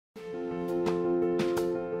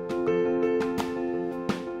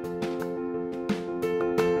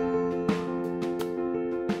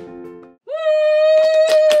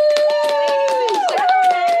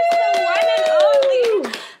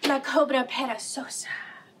perezosa.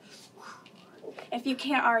 If you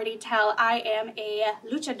can't already tell, I am a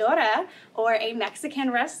luchadora, or a Mexican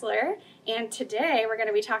wrestler, and today we're going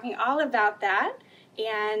to be talking all about that.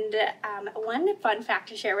 And one fun fact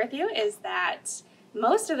to share with you is that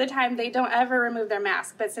most of the time they don't ever remove their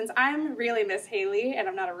mask, but since I'm really Miss Haley and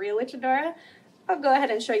I'm not a real luchadora, I'll go ahead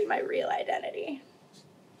and show you my real identity.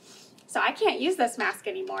 So I can't use this mask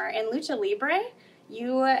anymore. In Lucha Libre,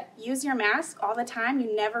 you use your mask all the time.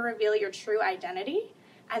 You never reveal your true identity.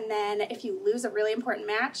 And then if you lose a really important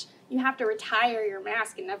match, you have to retire your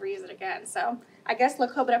mask and never use it again. So I guess La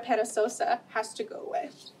Cobra Perezosa has to go away.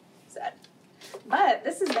 But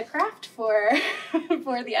this is the craft for,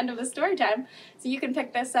 for the end of the story time. So you can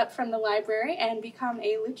pick this up from the library and become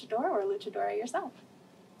a luchador or luchadora yourself.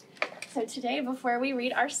 So today, before we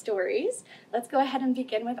read our stories, let's go ahead and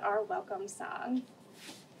begin with our welcome song.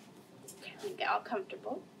 Okay, let me get all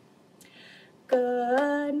comfortable.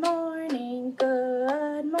 Good morning,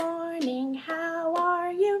 how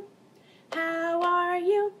are you? How are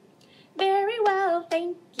you? Very well,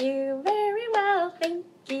 thank you, very well, thank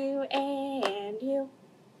you, and you,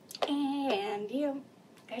 and you.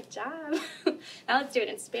 Good job. Now let's do it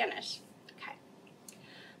in Spanish. Okay.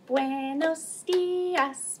 Buenos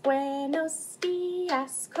días,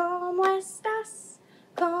 ¿cómo estás?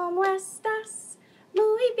 ¿Cómo estás?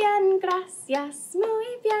 Muy bien, gracias,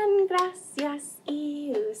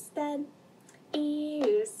 ¿y usted? ¿Y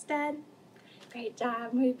usted? Great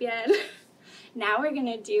job, muy bien. Now we're going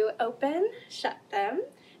to do open, shut them.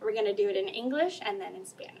 We're going to do it in English and then in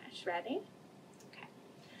Spanish. Ready? Okay.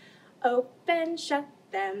 Open, shut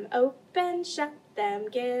them,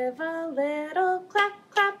 give a little clap,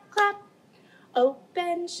 clap, clap.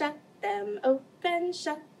 Open, shut them,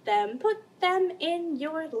 put them in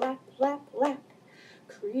your lap, lap, lap.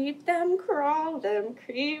 Creep them, crawl them,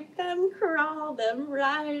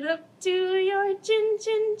 right up to your chin,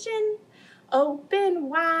 chin, chin. Open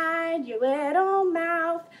wide your little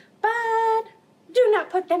mouth, but do not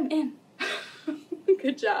put them in.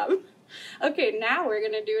 Good job. Okay, now we're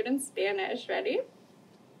going to do it in Spanish. Ready?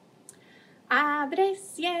 Abre,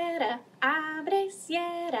 cierra,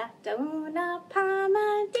 de una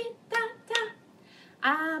palmadita.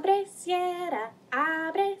 Abre, cierra,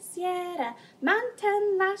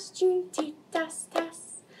 mantén las juntitas,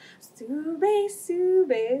 tas. Sube,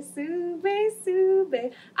 sube, sube,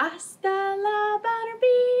 sube, hasta la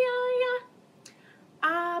barbilla, ya.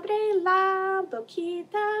 Abre la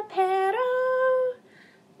boquita, pero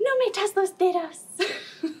no metas los dedos.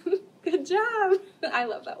 Good job. I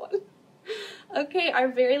love that one. Okay, our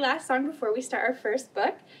very last song before we start our first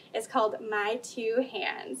book is called My Two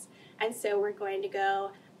Hands. And so we're going to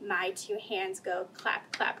go, my two hands go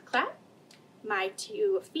clap, clap, clap. My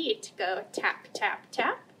 2 feet go tap, tap,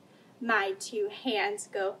 tap. My 2 hands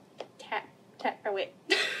go tap, tap, or wait,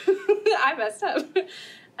 I messed up.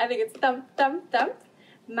 I think it's thump, thump, thump.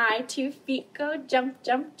 My 2 feet go jump,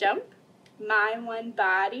 jump, jump. My one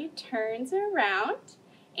body turns around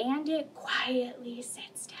and it quietly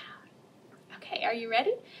sits down. Okay, are you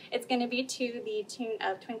ready? It's going to be to the tune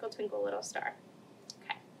of Twinkle, Twinkle, Little Star.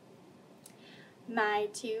 Okay. My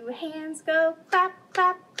 2 hands go clap,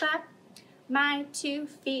 clap, clap. My 2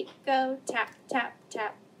 feet go tap, tap,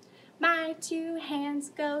 tap. My 2 hands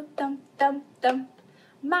go thump, thump, thump.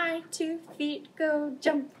 My 2 feet go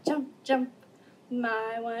jump, jump, jump.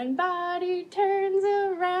 My one body turns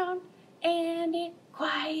around and it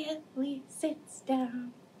quietly sits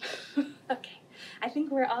down. Okay, I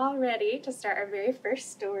think we're all ready to start our very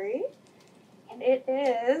first story. And it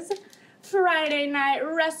is Friday Night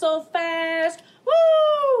Wrestle Fest.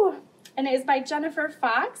 Woo! And it is by Jennifer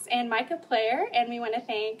Fox and Micah Player, and we want to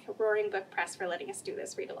thank Roaring Book Press for letting us do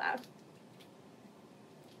this read aloud.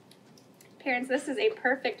 Parents, this is a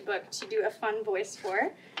perfect book to do a fun voice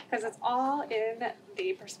for, because it's all in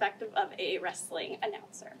the perspective of a wrestling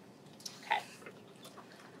announcer. Okay.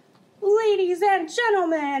 Ladies and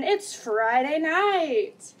gentlemen, it's Friday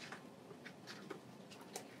night.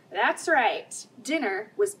 That's right,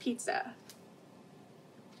 dinner was pizza.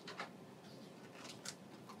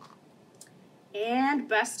 And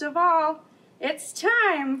best of all, it's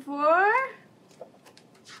time for... What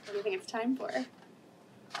do you think it's time for? Friday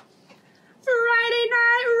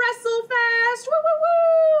Night Wrestle Fest! Woo,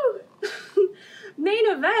 woo, woo! Main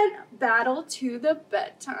event, battle to the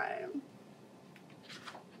bedtime.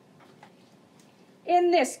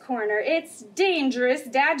 In this corner, it's Dangerous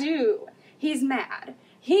Dadu. He's mad,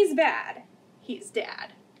 he's bad, he's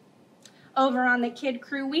dad. Over on the Kid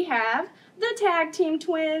Crew, we have the Tag Team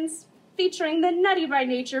Twins, featuring the Nutty by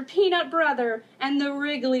Nature Peanut Brother and the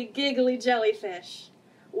Wriggly Giggly Jellyfish,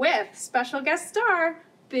 with special guest star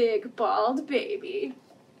big bald baby.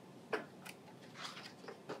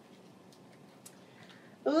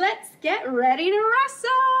 Let's get ready to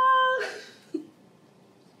wrestle!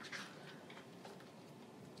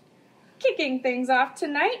 Kicking things off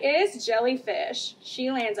tonight is Jellyfish. She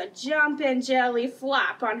lands a jumpin' jelly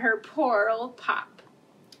flop on her poor old pop.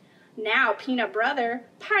 Now Peanut Brother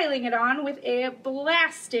piling it on with a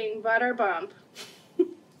blasting butter bump.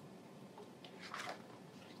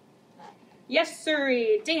 Yes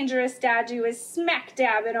sirree, Dangerous Dadu is smack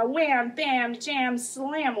dab in a wham bam jam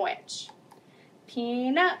slamwich.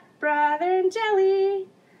 Peanut Brother and Jelly,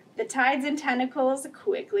 the tides and tentacles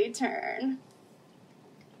quickly turn.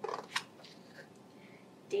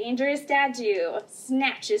 Dangerous Dadu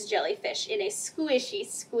snatches Jellyfish in a squishy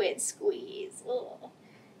squid squeeze. Ugh.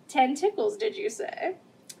 10 tickles, did you say?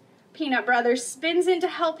 Peanut Brother spins in to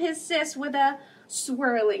help his sis with a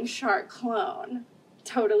swirling shark clone.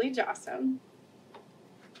 Totally jawsome.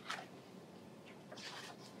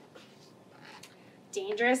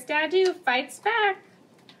 Dangerous Dadu fights back,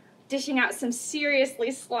 dishing out some seriously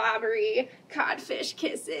slobbery codfish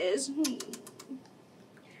kisses.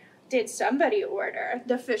 Did somebody order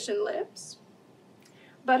the fish and lips?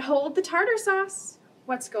 But hold the tartar sauce.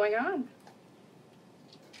 What's going on?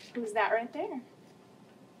 Who's that right there?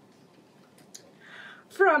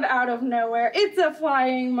 From out of nowhere, it's a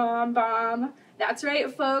flying mom bomb. That's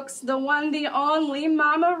right, folks. The one, the only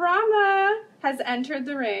Mama Rama has entered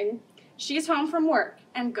the ring. She's home from work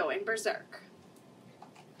and going berserk.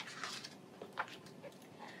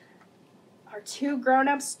 Are two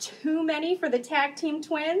grown-ups too many for the tag team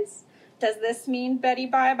twins? Does this mean Betty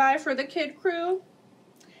bye-bye for the kid crew?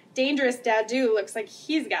 Dangerous Dadu looks like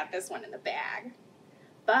he's got this one in the bag.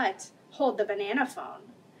 But hold the banana phone.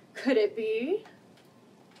 Could it be?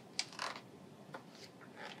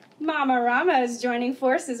 Mama Rama is joining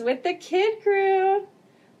forces with the kid crew.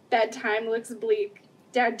 Bedtime looks bleak.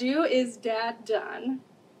 Dadu is dad done.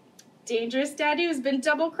 Dangerous Dadu has been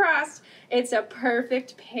double-crossed. It's a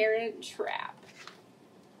perfect parent trap.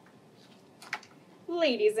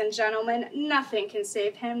 Ladies and gentlemen, nothing can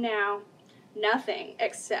save him now. Nothing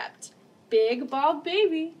except Big Bald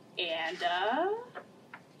Baby and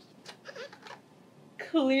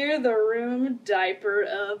Clear the Room Diaper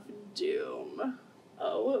of Doom.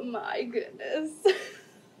 Oh my goodness.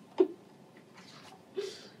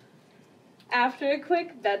 After a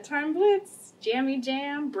quick bedtime blitz, jammy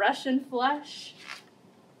jam, brush and flush,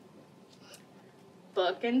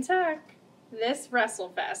 book and tuck, this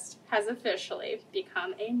WrestleFest has officially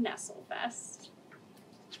become a Nestlefest.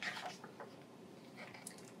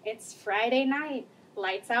 It's Friday night,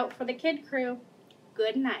 lights out for the kid crew.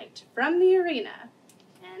 Good night from the arena.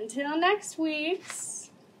 Until next week's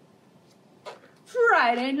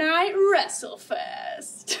Friday Night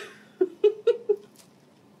WrestleFest.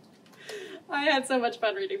 I had so much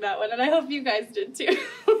fun reading that one, and I hope you guys did too.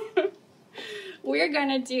 We're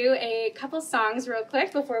gonna do a couple songs real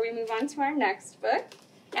quick before we move on to our next book.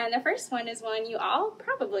 And the first one is one you all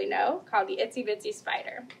probably know, called The Itsy Bitsy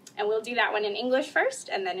Spider. And we'll do that one in English first,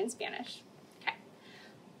 and then in Spanish. Okay.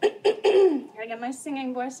 Gotta get my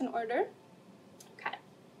singing voice in order. Okay.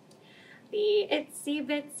 The itsy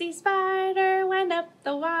bitsy spider went up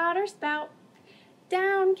the water spout.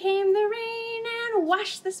 Down came the rain and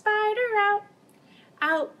washed the spider out.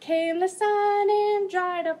 Out came the sun and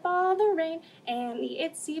dried up all the rain. And the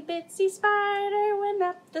itsy bitsy spider went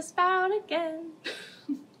up the spout again.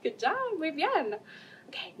 Good job, muy bien.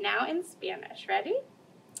 Okay, now in Spanish. Ready?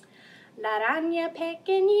 La araña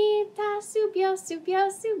pequeñita subió, subió,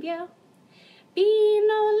 subió.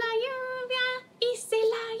 Vino la lluvia y se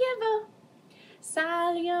la llevó.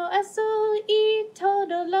 Salió el sol y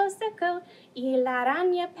todo lo secó. Y la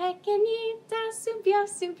araña pequeñita subió,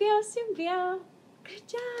 subió, subió. Good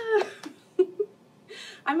job.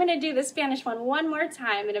 I'm going to do the Spanish one more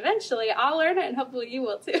time, and eventually I'll learn it, and hopefully you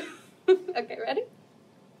will too. Okay, ready?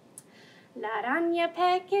 La araña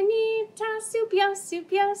pequeñita subió,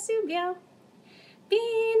 subió, subió.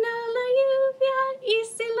 Vino la lluvia y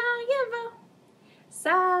se la llevó.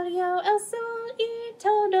 Salió el sol y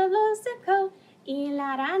todo lo secó. Y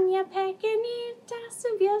la araña pequeñita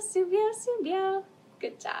subió, subió, subió.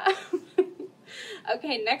 Good job.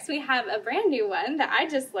 Okay, next we have a brand new one that I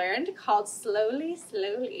just learned called Slowly,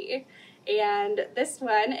 Slowly. And this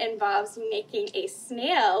one involves making a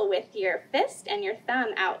snail with your fist and your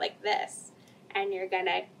thumb out like this. And you're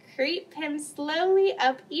gonna creep him slowly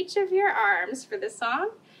up each of your arms for the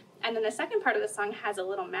song. And then the second part of the song has a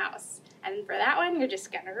little mouse. And for that one, you're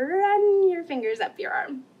just gonna run your fingers up your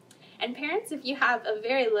arm. And parents, if you have a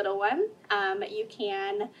very little one, you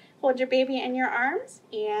can hold your baby in your arms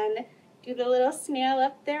and Do the little snail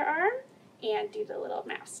up their arm, and do the little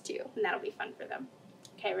mouse too, and that'll be fun for them.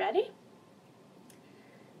 Okay, ready?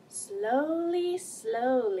 Slowly,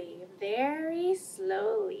 slowly, very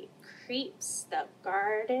slowly creeps the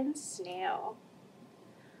garden snail.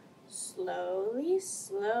 Slowly,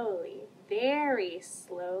 slowly, very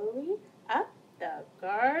slowly up the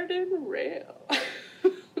garden rail.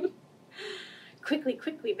 Quickly,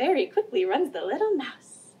 quickly, very quickly runs the little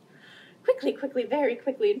mouse. Quickly, quickly, very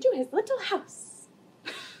quickly into his little house.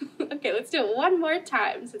 Okay, let's do it one more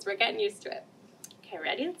time since we're getting used to it. Okay,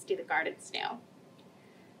 ready? Let's do the garden snail.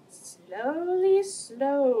 Slowly,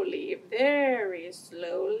 slowly, very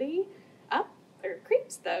slowly,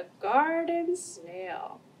 creeps the garden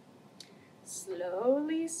snail.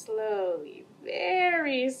 Slowly, slowly,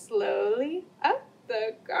 very slowly, up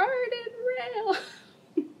the garden rail.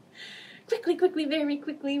 Quickly, quickly, very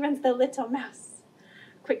quickly runs the little mouse.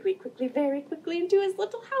 Quickly, quickly, very quickly into his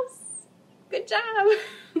little house. Good job.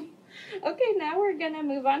 Okay, now we're gonna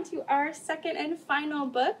move on to our second and final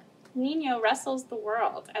book, Nino Wrestles the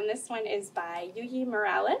World, and this one is by Yuyi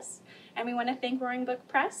Morales, and we want to thank Roaring Book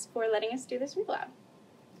Press for letting us do this read aloud.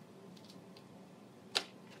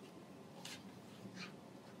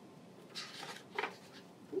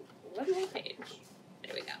 One more page.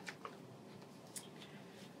 There we go.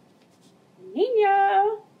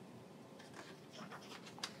 Nino!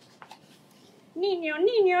 Nino,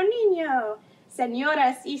 Nino, Nino!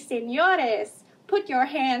 Señoras y señores, put your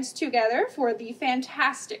hands together for the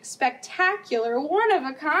fantastic, spectacular,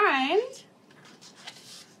 one-of-a-kind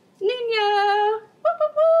Nino! Whoop,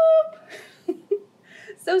 whoop, whoop!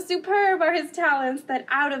 So superb are his talents that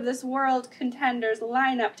out-of-this-world contenders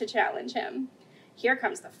line up to challenge him. Here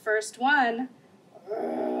comes the first one.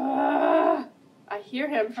 I hear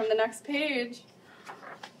him from the next page.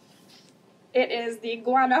 It is the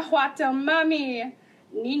Guanajuato Mummy.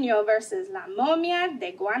 Nino versus La Momia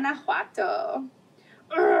de Guanajuato.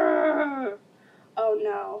 Oh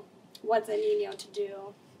no, what's a Nino to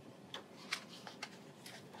do?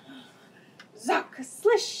 Zock,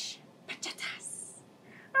 slish, pachatas.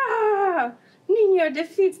 Nino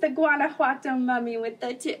defeats the Guanajuato Mummy with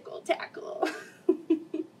the tickle-tackle.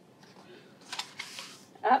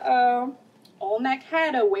 Uh-oh. Olmec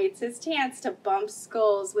Head awaits his chance to bump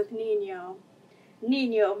skulls with Nino.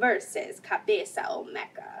 Nino versus Cabeza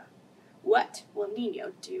Olmeca. What will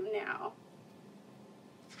Nino do now?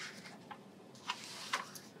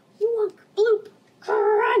 Wonk, bloop,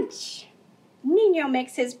 crunch! Nino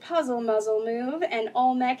makes his puzzle muzzle move, and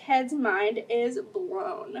Olmec Head's mind is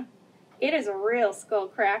blown. It is a real skull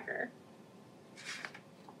cracker.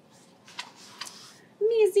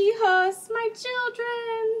 Mis hijos, my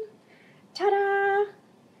children! Ta-da!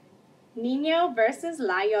 Nino versus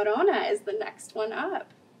La Llorona is the next one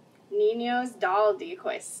up. Nino's doll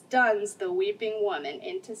decoy stuns the weeping woman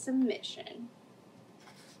into submission.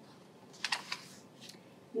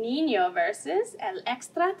 Nino versus El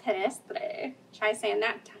Extraterrestre. Try saying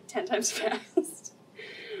that 10 times fast.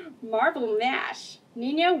 Marble Mash.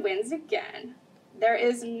 Nino wins again. There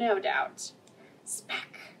is no doubt.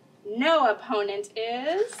 Smack. No opponent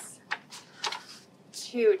is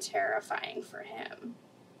too terrifying for him.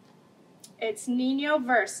 It's Nino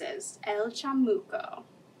versus El Chamuco.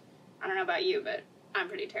 I don't know about you, but I'm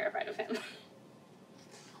pretty terrified of him.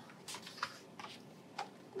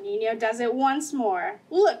 Nino does it once more.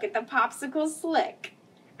 Look at the popsicle slick.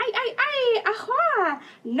 Ay, aha!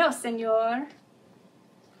 No, senor.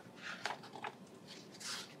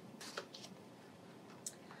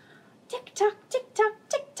 Tick-tock, tick-tock,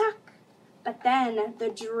 tick-tock. But then the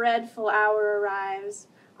dreadful hour arrives.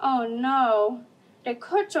 Oh no, the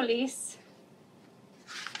Corcholis.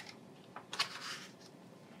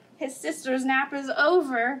 His sister's nap is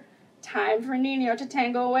over. Time for Nino to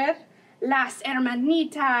tangle with Las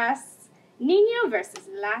Hermanitas. Nino versus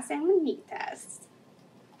Las Hermanitas.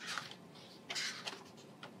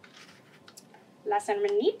 Las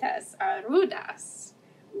Hermanitas are rudas.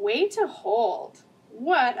 Way to hold.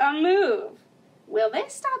 What a move. Will they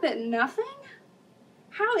stop at nothing?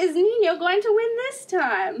 How is Nino going to win this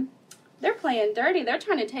time? They're playing dirty. They're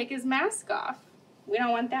trying to take his mask off. We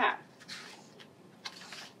don't want that.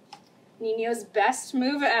 Nino's best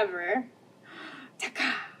move ever.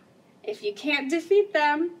 Taka! If you can't defeat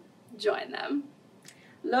them, join them.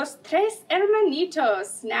 Los Tres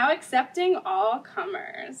Hermanitos, now accepting all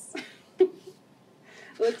comers.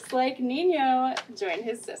 Looks like Nino joined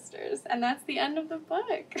his sisters. And that's the end of the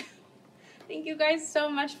book. Thank you guys so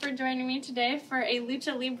much for joining me today for a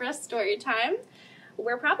Lucha Libre story time.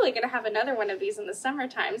 We're probably going to have another one of these in the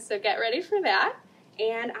summertime, so get ready for that.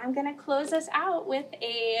 And I'm going to close us out with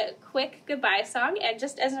a quick goodbye song. And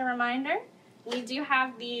just as a reminder, we do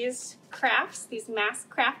have these crafts, these mask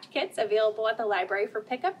craft kits available at the library for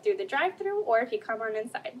pickup through the drive-thru or if you come on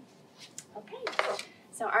inside. Okay,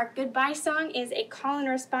 so our goodbye song is a call and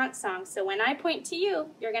response song. So when I point to you,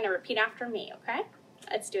 you're going to repeat after me, okay?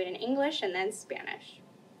 Let's do it in English and then Spanish.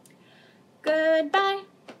 Goodbye,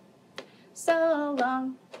 so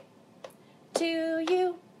long to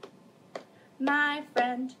you, my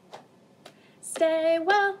friend. Stay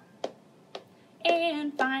well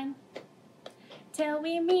and fine till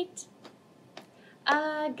we meet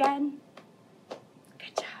again.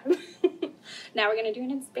 Good job. Now we're going to do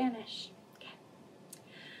it in Spanish. Okay.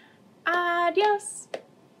 Adios,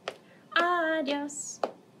 adios,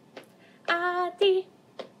 a ti,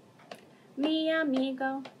 mi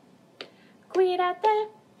amigo. Cuídate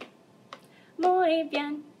muy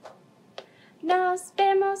bien. Nos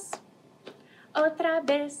vemos otra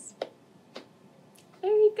vez.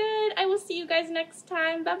 Very good. I will see you guys next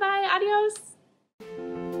time. Bye-bye. Adios.